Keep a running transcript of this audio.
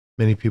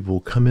Many people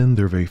come in,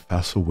 they're very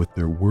facile with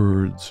their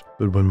words,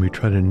 but when we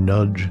try to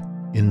nudge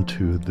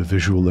into the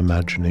visual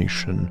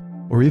imagination,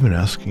 or even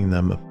asking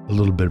them a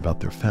little bit about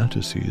their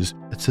fantasies,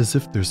 it's as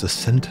if there's a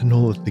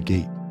sentinel at the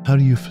gate. How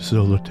do you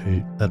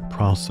facilitate that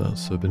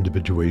process of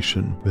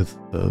individuation with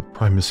the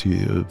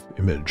primacy of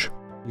image?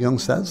 Jung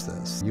says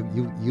this.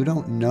 You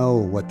don't know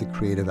what the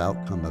creative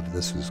outcome of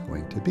this is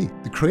going to be.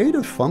 The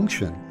creative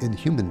function in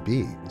human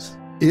beings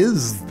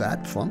is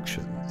that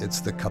function.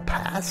 It's the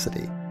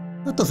capacity.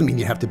 That doesn't mean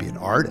you have to be an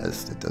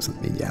artist. It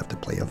doesn't mean you have to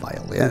play a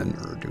violin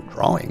or do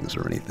drawings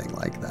or anything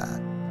like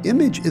that.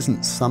 Image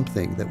isn't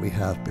something that we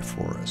have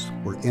before us.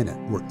 We're in it.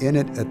 We're in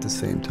it at the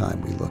same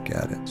time we look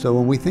at it. So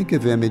when we think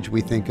of image, we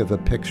think of a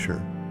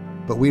picture,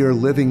 but we are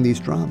living these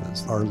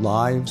dramas. Our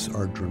lives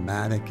are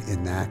dramatic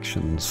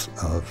enactions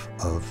of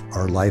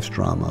our life's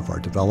drama, of our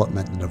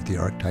development, and of the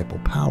archetypal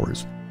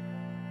powers.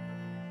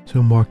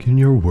 So Mark, in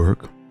your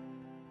work,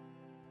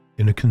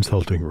 in a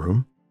consulting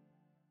room,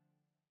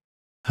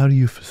 how do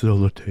you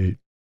facilitate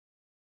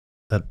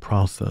that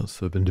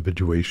process of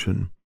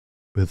individuation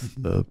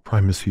with the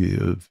primacy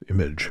of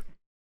image?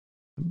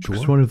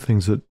 Because one of the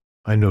things that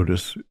I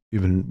notice,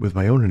 even with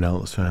my own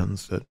analyst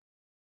hands, that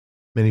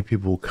many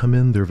people come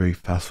in, they're very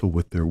facile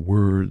with their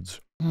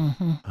words.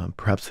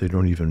 Perhaps they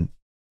don't even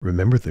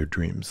remember their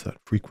dreams that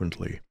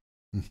frequently.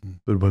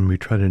 But when we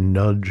try to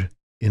nudge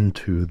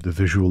into the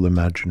visual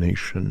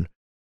imagination,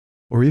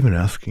 or even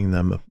asking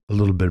them a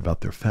little bit about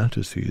their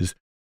fantasies,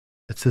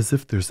 it's as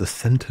if there's a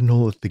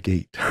sentinel at the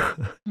gate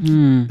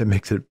that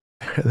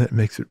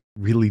makes it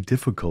really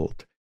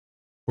difficult,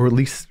 or at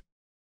least,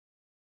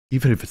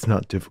 even if it's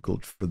not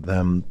difficult for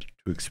them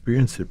to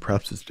experience it,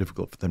 perhaps it's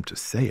difficult for them to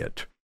say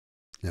it.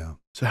 Yeah.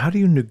 So how do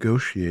you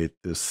negotiate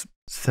this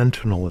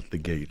sentinel at the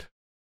gate?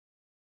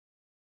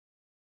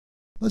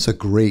 That's a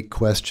great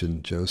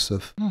question,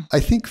 Joseph.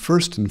 I think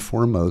first and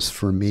foremost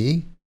for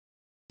me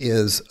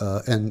is,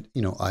 and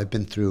I've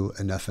been through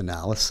enough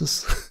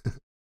analysis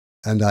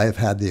and I have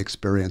had the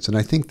experience. And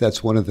I think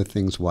that's one of the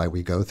things why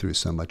we go through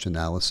so much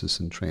analysis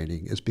and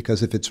training, is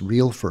because if it's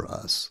real for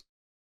us,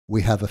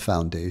 we have a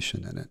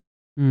foundation in it.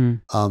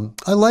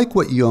 I like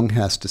what Jung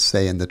has to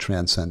say in the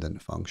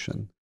transcendent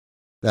function,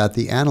 that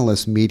the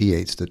analyst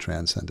mediates the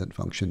transcendent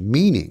function,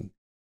 meaning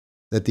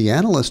that the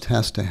analyst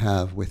has to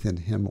have within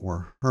him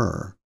or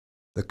her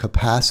the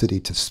capacity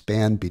to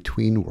span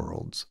between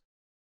worlds,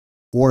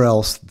 or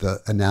else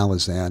the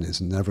analysand is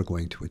never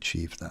going to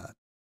achieve that.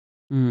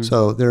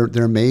 So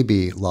there may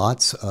be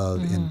lots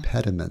of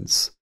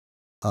impediments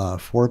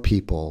for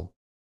people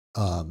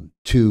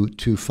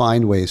to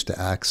find ways to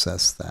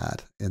access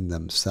that in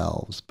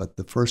themselves. But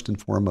the first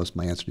and foremost,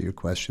 my answer to your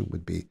question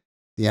would be,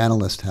 the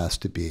analyst has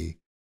to be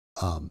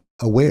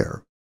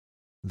aware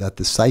that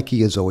the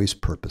psyche is always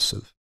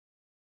purposive.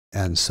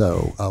 And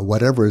so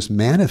whatever is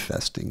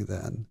manifesting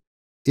then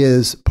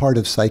is part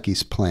of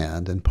Psyche's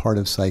plan and part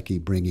of Psyche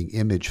bringing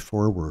image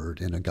forward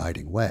in a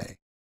guiding way.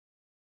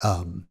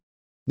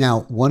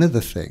 Now, one of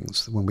the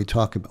things when we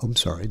talk about, I'm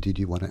sorry, did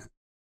you want to?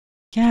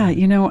 Yeah,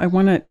 I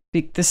want to,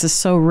 this is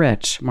so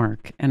rich,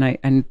 Mark,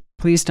 and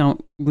please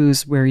don't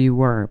lose where you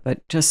were,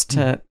 but just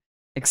to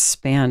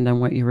expand on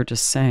what you were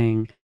just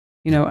saying,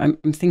 I'm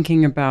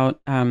thinking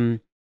about,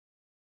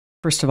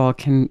 first of all,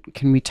 can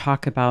we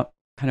talk about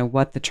kind of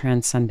what the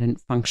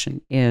transcendent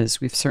function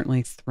is? We've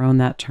certainly thrown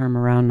that term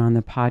around on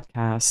the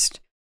podcast,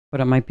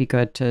 but it might be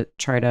good to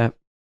try to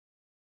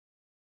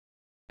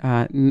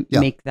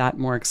make that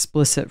more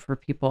explicit for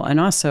people.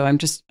 And also, I'm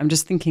just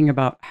thinking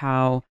about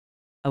how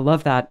I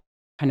love that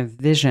kind of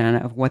vision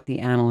of what the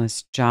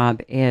analyst's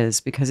job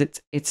is, because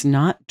it's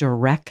not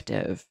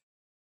directive.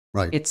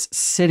 Right. It's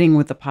sitting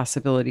with the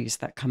possibilities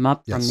that come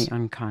up from the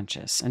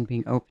unconscious and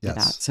being open to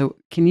that. So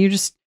can you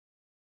just,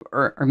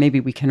 or maybe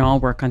we can all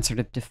work on sort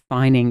of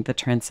defining the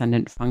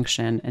transcendent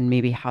function and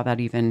maybe how that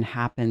even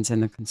happens in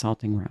the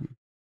consulting room?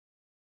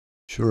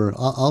 Sure.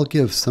 I'll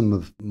give some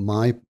of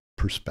my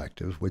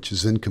perspective, which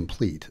is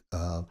incomplete.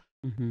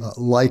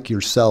 Like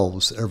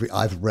yourselves,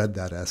 I've read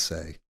that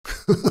essay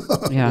a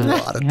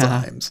lot of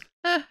times.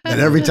 And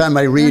every time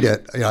I read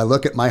it, I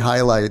look at my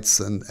highlights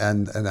and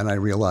then I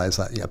realize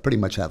I pretty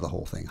much have the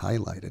whole thing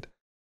highlighted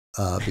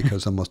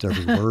because almost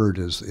every word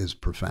is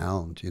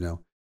profound,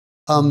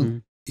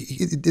 And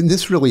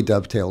this really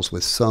dovetails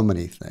with so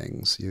many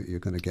things. You're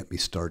going to get me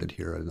started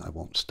here and I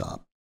won't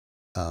stop.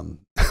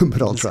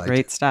 But I'll try.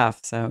 Great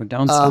stuff, so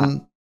don't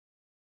stop.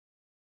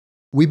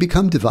 We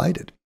become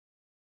divided.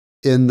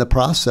 In the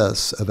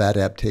process of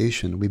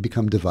adaptation, we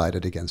become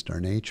divided against our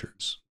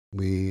natures.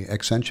 We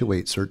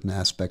accentuate certain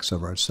aspects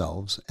of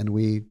ourselves and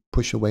we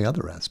push away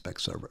other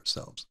aspects of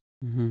ourselves.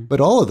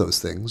 But all of those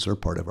things are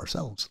part of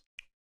ourselves.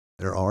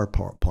 They are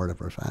part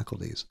of our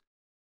faculties.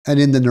 And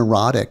in the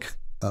neurotic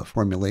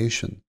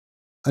formulation,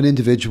 an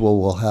individual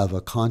will have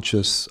a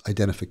conscious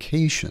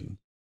identification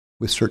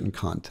with certain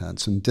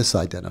contents and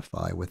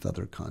disidentify with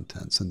other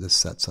contents, and this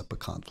sets up a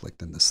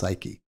conflict in the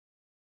psyche.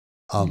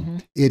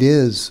 It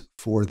is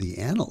for the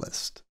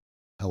analyst,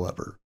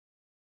 however.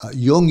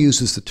 Jung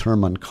uses the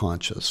term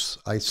unconscious.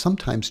 I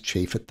sometimes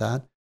chafe at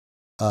that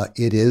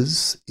it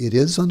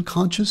is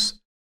unconscious.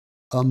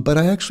 But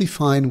I actually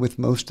find with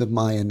most of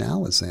my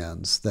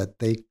analysans that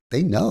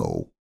they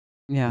know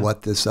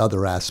what this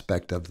other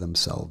aspect of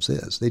themselves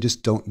is. They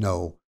just don't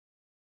know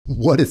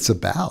what it's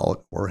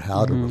about or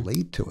how to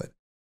relate to it.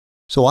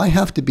 So I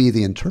have to be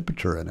the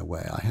interpreter in a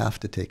way. I have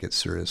to take it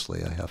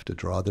seriously. I have to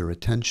draw their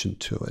attention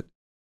to it.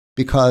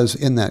 Because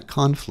in that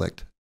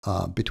conflict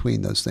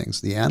between those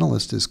things, the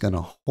analyst is going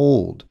to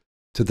hold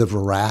to the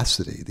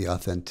veracity, the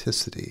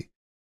authenticity,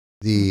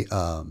 the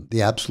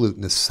absolute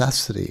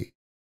necessity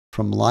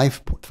from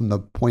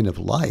the point of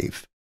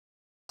life,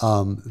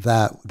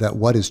 that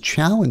what is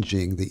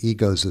challenging the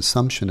ego's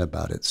assumption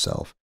about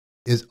itself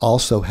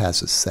also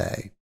has a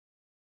say,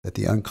 that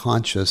the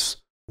unconscious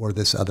or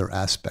this other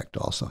aspect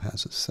also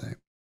has a say.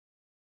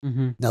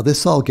 Now,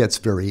 this all gets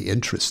very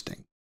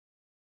interesting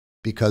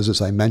because,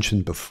 as I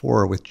mentioned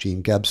before with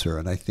Jean Gebser,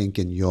 and I think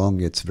in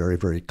Jung it's very,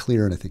 very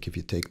clear, and I think if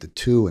you take the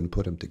two and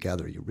put them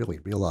together, you really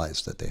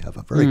realize that they have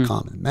a very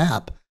common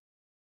map,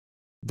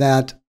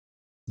 that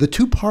the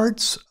two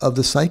parts of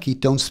the psyche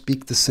don't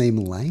speak the same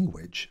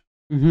language.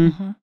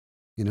 You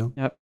know,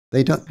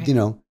 they don't, you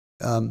know,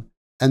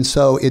 and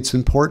so it's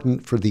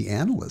important for the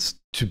analyst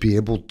to be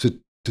able to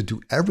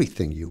do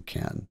everything you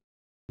can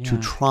to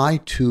try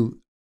to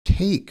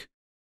take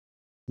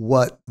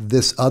what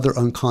this other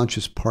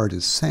unconscious part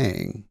is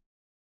saying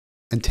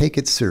and take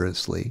it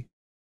seriously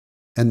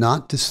and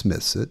not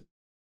dismiss it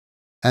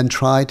and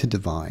try to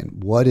divine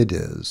what it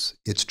is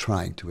it's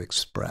trying to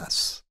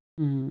express.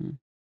 And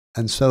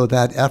so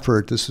that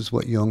effort, this is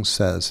what Jung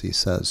says. He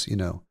says, you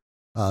know,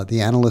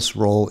 the analyst's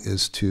role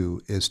is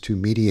to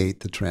mediate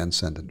the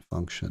transcendent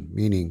function,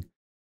 meaning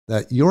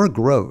that your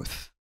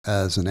growth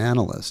as an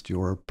analyst,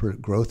 your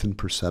growth in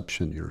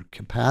perception, your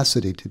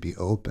capacity to be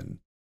open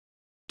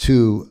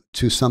to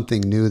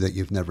something new that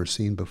you've never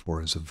seen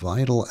before is a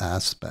vital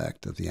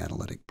aspect of the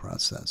analytic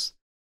process.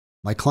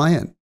 My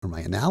client or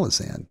my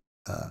analysan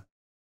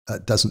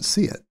doesn't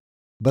see it,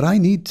 but I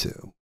need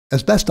to,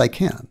 as best I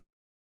can.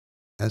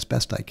 As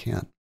best I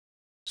can.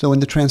 So in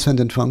the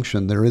transcendent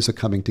function, there is a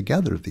coming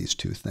together of these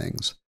two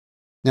things.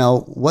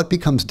 Now, what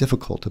becomes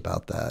difficult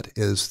about that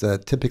is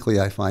that typically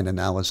I find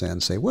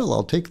analysans say, well,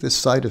 I'll take this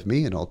side of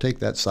me and I'll take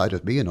that side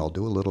of me and I'll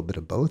do a little bit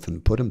of both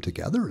and put them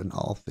together and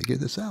I'll figure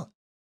this out.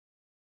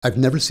 I've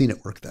never seen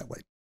it work that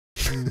way.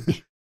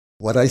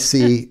 What I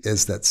see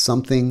is that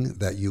something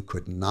that you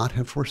could not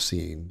have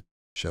foreseen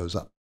shows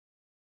up,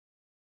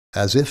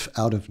 as if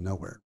out of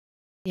nowhere.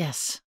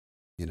 Yes.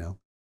 You know?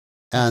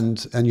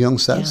 And Jung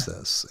says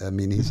this. I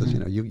mean, he says, you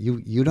know,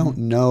 you don't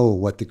know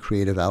what the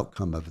creative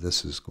outcome of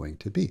this is going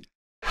to be.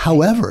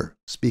 However,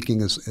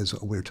 speaking as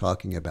we're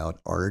talking about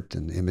art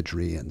and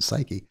imagery and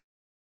psyche,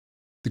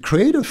 the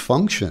creative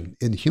function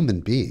in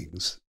human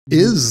beings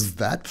is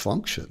that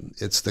function.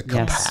 It's the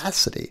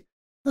capacity.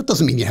 That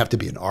doesn't mean you have to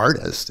be an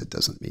artist. It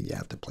doesn't mean you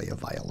have to play a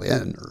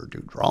violin or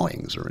do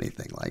drawings or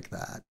anything like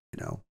that,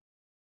 you know.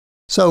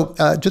 So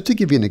just to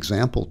give you an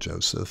example,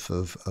 Joseph,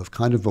 of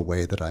kind of a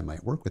way that I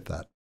might work with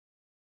that.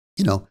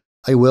 You know,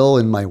 I will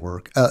in my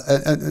work.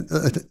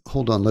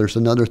 Hold on, there's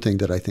another thing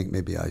that I think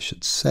maybe I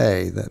should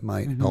say that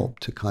might help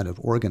to kind of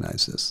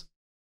organize this.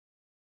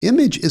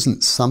 Image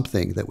isn't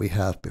something that we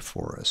have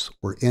before us.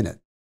 We're in it.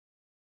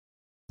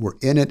 We're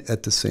in it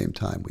at the same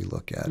time we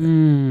look at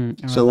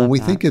it. So when we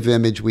think of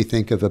image, we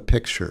think of a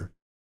picture,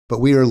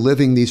 but we are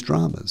living these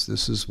dramas.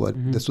 This is what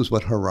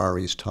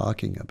Harari's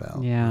talking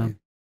about. Yeah.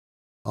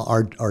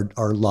 Right?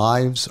 Our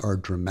lives are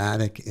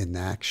dramatic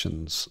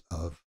enactions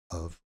of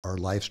our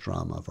life's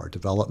drama, of our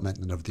development,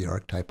 and of the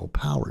archetypal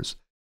powers.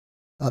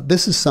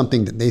 This is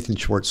something that Nathan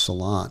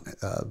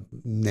Schwartz-Salant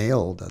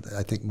nailed,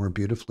 I think, more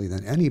beautifully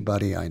than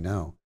anybody I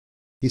know.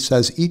 He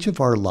says each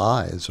of our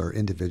lives are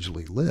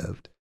individually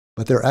lived,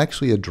 but they're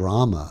actually a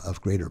drama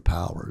of greater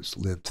powers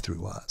lived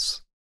through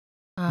us.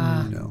 You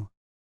know?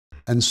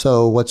 And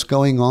so what's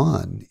going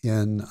on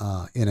in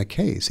a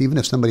case, even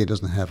if somebody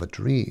doesn't have a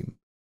dream,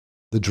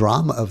 the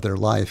drama of their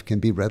life can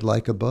be read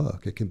like a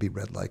book. It can be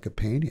read like a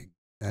painting.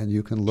 And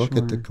you can look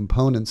at the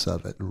components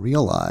of it and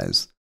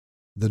realize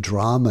the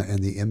drama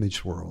in the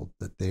image world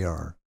that they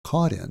are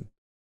caught in,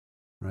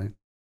 right?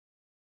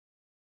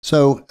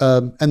 So,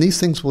 and these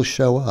things will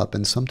show up.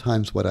 And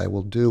sometimes what I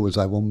will do is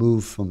I will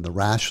move from the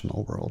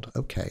rational world.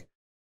 Okay,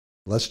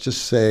 let's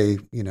just say,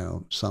 you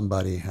know,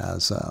 somebody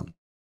has,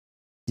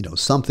 you know,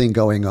 something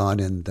going on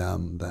in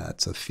them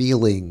that's a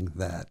feeling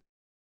that,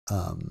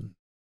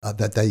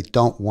 that they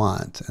don't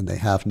want and they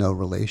have no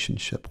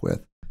relationship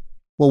with.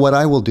 Well, what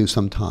I will do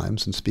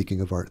sometimes, and speaking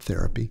of art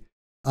therapy,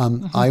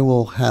 I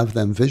will have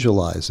them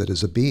visualize it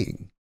as a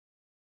being.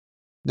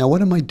 Now,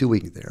 what am I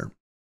doing there?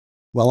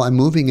 Well, I'm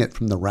moving it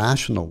from the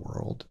rational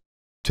world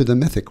to the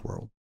mythic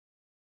world.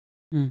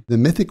 The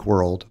mythic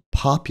world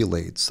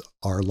populates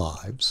our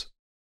lives,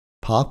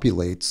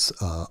 populates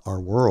our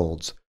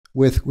worlds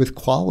with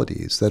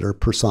qualities that are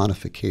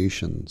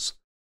personifications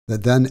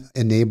that then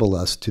enable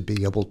us to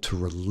be able to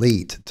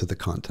relate to the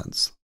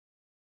contents.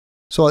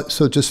 So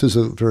just as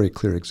a very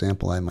clear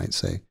example, I might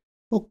say,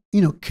 well, you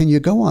know, can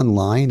you go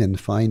online and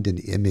find an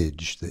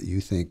image that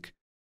you think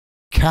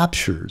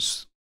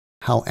captures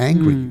how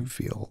angry you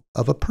feel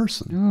of a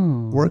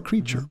person or a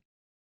creature.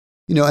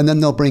 You know, and then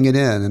they'll bring it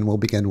in and we'll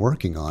begin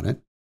working on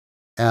it.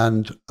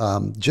 And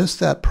just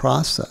that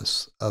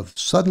process of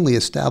suddenly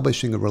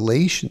establishing a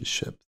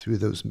relationship through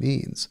those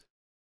means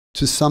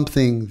to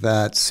something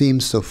that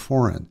seems so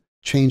foreign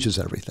changes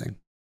everything.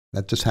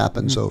 That just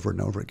happens over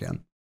and over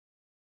again.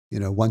 You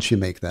know, once you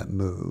make that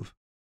move.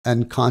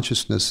 And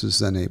consciousness is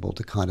then able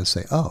to kind of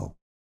say, oh,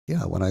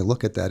 yeah, when I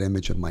look at that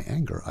image of my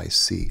anger, I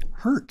see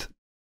hurt,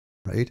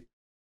 right?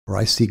 Or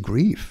I see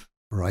grief,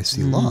 or I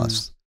see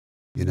loss,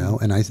 you know,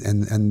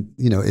 and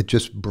you know, it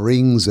just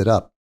brings it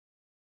up.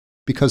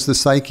 Because the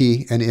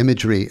psyche and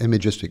imagery,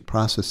 imagistic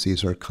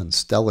processes are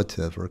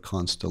constellative or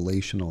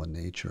constellational in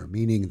nature,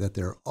 meaning that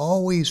they're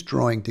always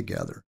drawing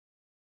together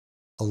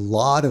a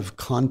lot of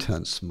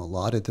contents from a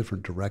lot of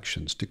different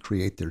directions to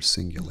create their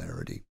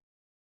singularity.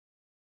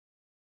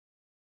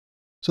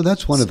 So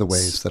that's one of the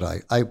ways that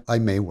I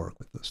may work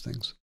with those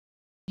things.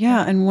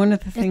 Yeah, and one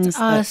of the things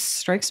that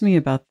strikes me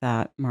about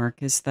that,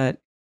 Mark, is that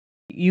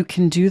you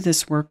can do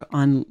this work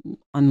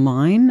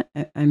online.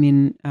 I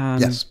mean,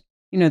 yes.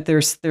 You know,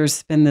 there's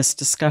been this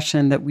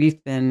discussion that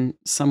we've been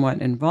somewhat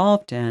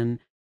involved in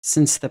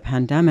since the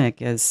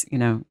pandemic is, you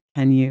know,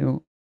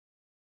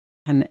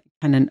 can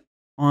an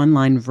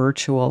online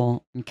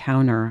virtual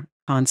encounter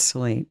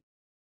constellate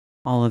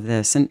all of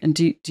this? And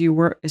do you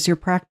work, is your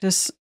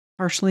practice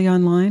partially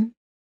online?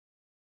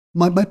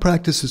 My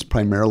practice is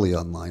primarily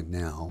online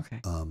now. Okay.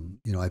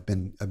 You know, I've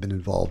been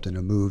involved in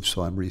a move,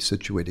 so I'm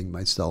resituating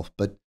myself.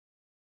 But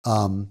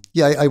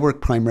yeah, I work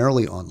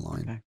primarily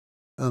online. Okay.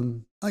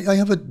 I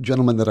have a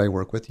gentleman that I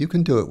work with. You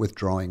can do it with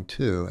drawing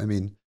too. I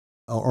mean,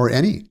 or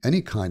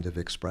any kind of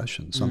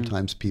expression.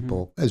 Sometimes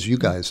people, as you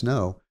guys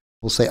know,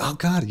 will say, "Oh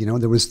God, you know,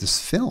 there was this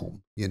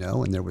film, you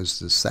know, and there was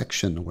this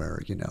section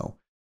where, you know,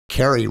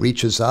 Carrie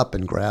reaches up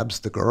and grabs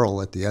the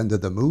girl at the end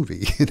of the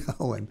movie, you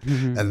know,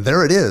 and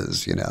there it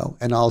is, you know."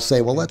 And I'll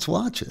say, "Well, let's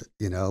watch it,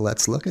 you know,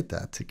 let's look at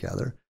that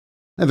together."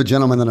 I have a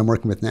gentleman that I'm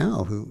working with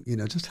now who, you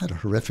know, just had a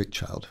horrific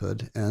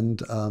childhood,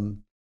 and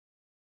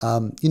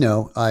you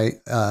know,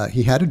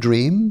 he had a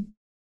dream,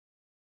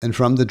 and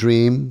from the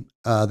dream,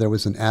 there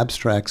was an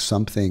abstract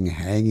something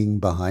hanging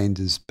behind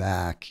his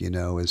back, you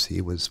know, as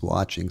he was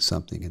watching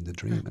something in the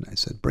dream. And I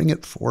said, "Bring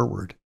it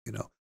forward, you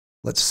know,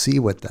 let's see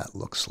what that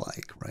looks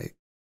like," right?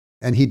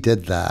 And he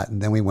did that,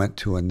 and then we went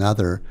to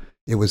another.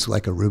 It was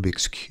like a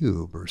Rubik's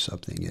Cube or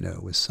something, you know,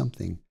 it was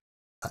something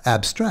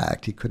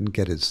abstract. He couldn't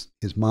get his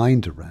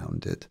mind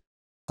around it.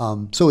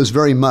 So it was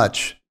very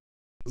much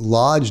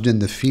lodged in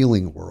the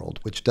feeling world,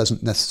 which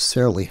doesn't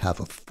necessarily have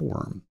a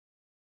form.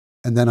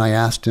 And then I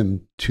asked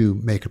him to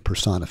make a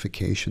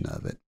personification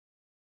of it.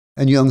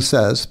 And Jung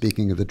says,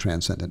 speaking of the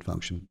transcendent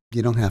function,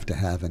 you don't have to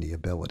have any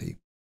ability.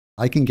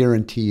 I can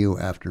guarantee you,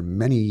 after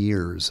many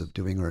years of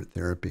doing art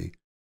therapy,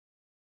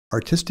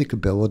 artistic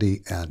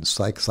ability and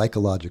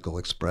psychological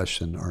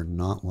expression are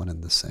not one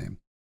and the same.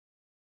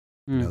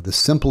 You know, the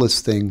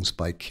simplest things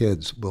by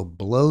kids will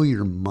blow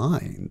your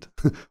mind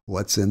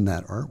what's in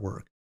that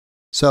artwork.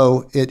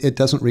 So it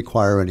doesn't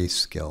require any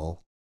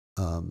skill,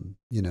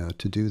 you know,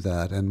 to do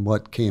that. And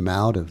what came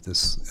out of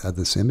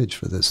this image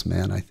for this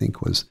man, I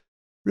think, was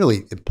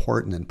really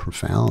important and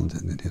profound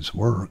in his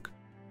work.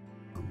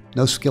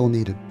 No skill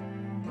needed.